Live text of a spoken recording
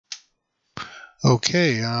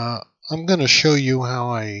Okay, I'm going to show you how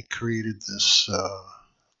I created this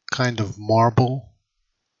kind of marble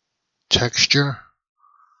texture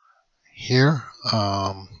here.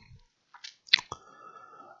 Let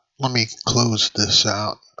me close this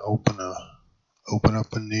out. Open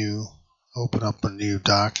up a new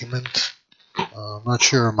document. I'm not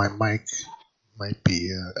sure, my mic might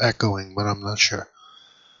be echoing, but I'm not sure.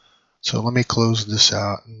 So let me close this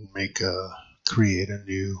out and create a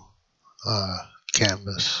new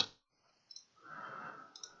canvas.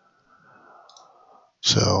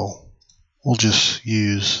 So we'll just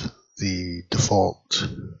use the default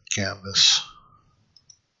canvas.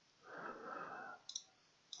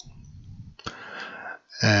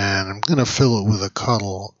 And I'm going to fill it with a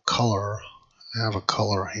color. I have a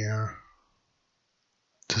color here.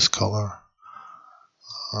 This color.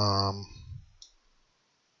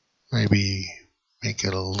 Maybe make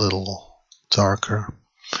it a little darker.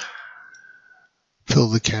 Fill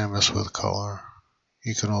the canvas with color.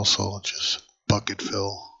 You can also just bucket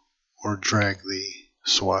fill or drag the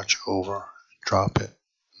swatch over, drop it.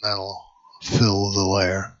 That'll fill the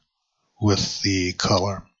layer with the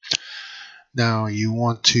color. Now you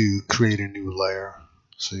want to create a new layer.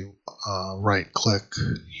 So you right click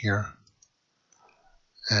here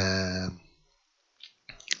and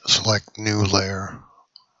select new layer.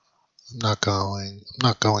 I'm not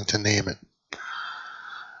going to name it.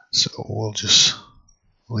 So we'll just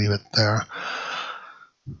leave it there.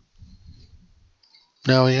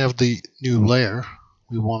 Now we have the new layer.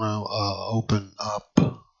 We want to open up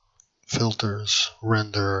filters,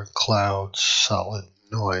 render, clouds, solid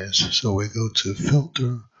noise. So we go to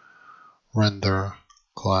filter, render,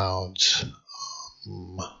 clouds,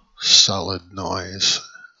 solid noise.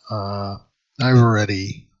 I've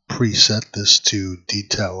already preset this to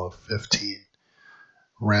detail of 15,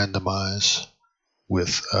 randomize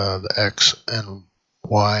with the X and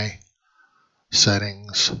Y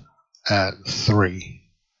settings at 3,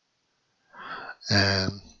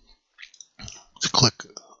 and let's click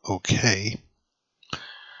OK.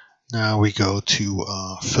 Now we go to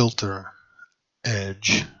filter,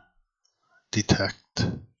 edge, detect,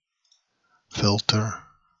 filter,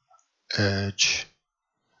 edge,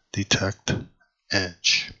 detect,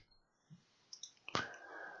 edge,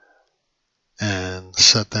 and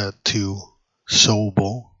set that to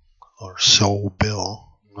Sobel or Sobil.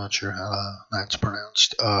 I'm not sure how that's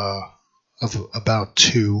pronounced. Of about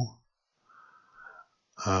 2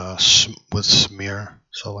 with smear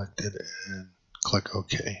selected, and click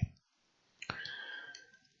OK.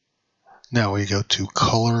 Now we go to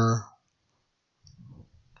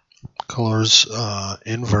colors,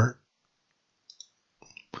 invert,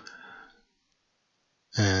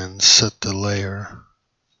 and set the layer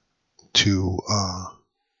to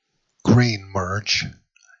grain merge.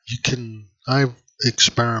 I've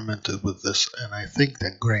experimented with this, and I think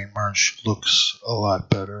that grain merge looks a lot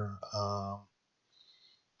better.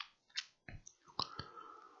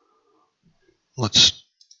 Let's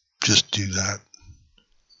just do that.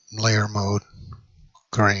 Layer mode,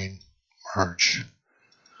 grain merge.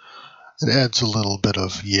 It adds a little bit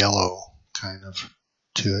of yellow kind of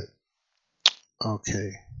to it.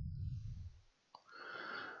 Okay.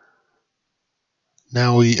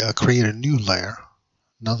 Now we create a new layer,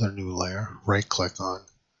 another new layer. Right click on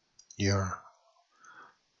your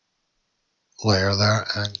layer there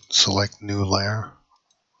and select new layer.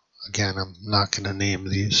 Again, I'm not going to name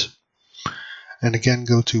these. And again,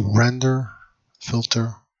 go to render,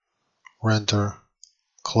 filter, render,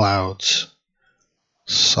 clouds,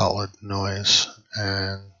 solid noise,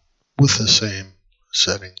 and with the same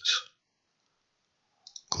settings.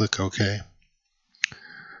 Click OK.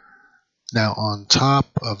 Now on top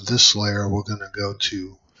of this layer, we're going to go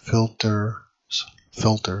to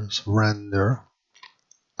filters, render,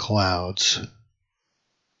 clouds,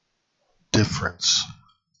 difference,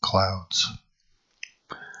 clouds,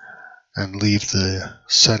 and leave the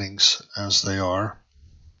settings as they are.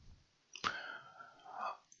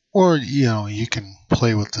 Or, you can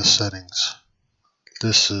play with the settings.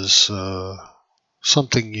 This is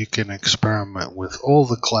something you can experiment with. All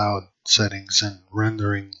the cloud settings and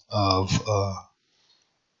rendering of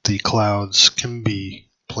the clouds can be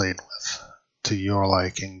played with to your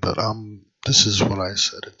liking, but this is what I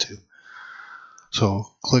set it to. So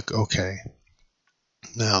click OK.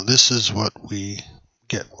 Now this is what we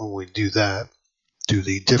get when we do that. Do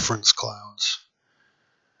the difference clouds.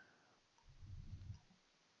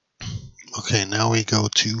 Okay, now we go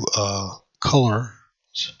to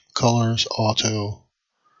colors, auto,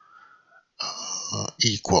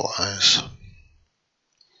 equalize,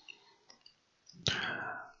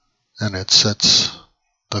 and it sets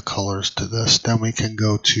the colors to this. Then we can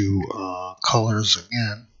go to colors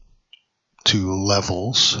again, to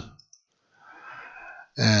levels,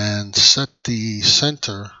 and set the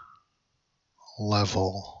center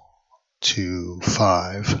level to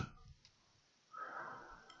 5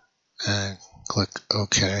 and click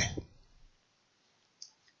OK.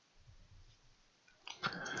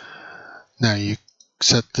 Now you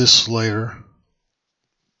set this layer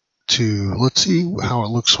to, let's see how it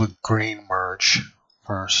looks with grain merge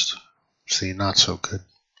first. See, not so good.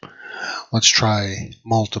 Let's try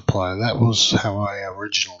multiply. That was how I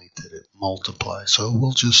originally did it, multiply. So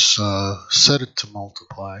we'll just set it to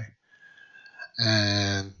multiply.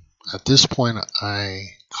 And at this point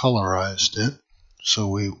I colorized it. So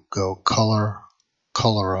we go color,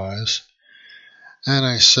 colorize. And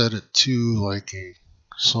I set it to like a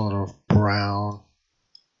sort of brown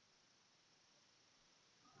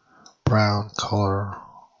color,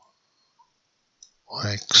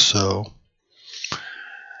 like so.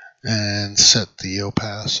 And set the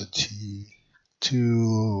opacity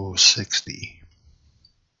to 60.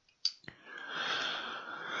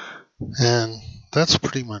 And that's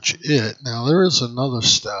pretty much it. Now there is another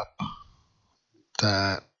step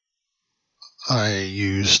that I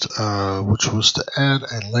used, which was to add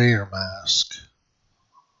a layer mask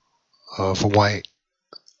of white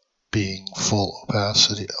being full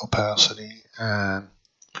opacity, and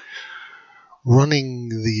running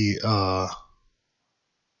the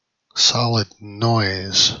solid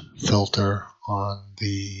noise filter on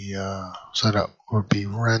the setup would be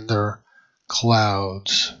render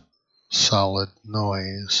clouds solid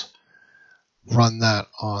noise. Run that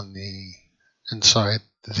on the inside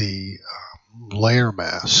the layer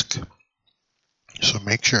mask. So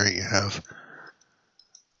make sure you have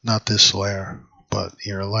not this layer, but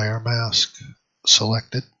your layer mask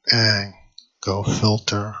selected, and go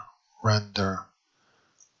filter, render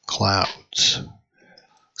clouds,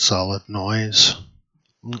 solid noise.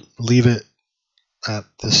 Leave it at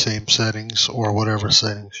the same settings or whatever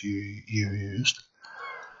settings you used,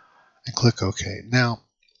 and click OK. Now,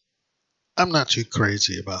 I'm not too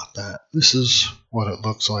crazy about that. This is what it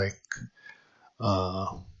looks like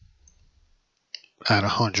at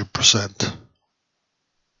 100%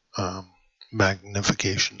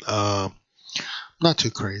 magnification. Not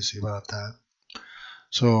too crazy about that.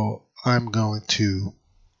 So I'm going to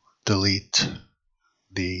delete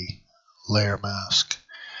the layer mask.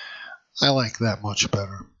 I like that much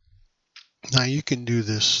better. Now you can do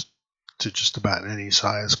this to just about any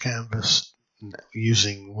size canvas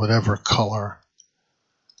using whatever color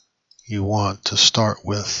you want to start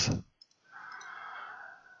with.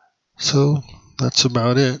 So that's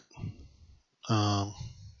about it.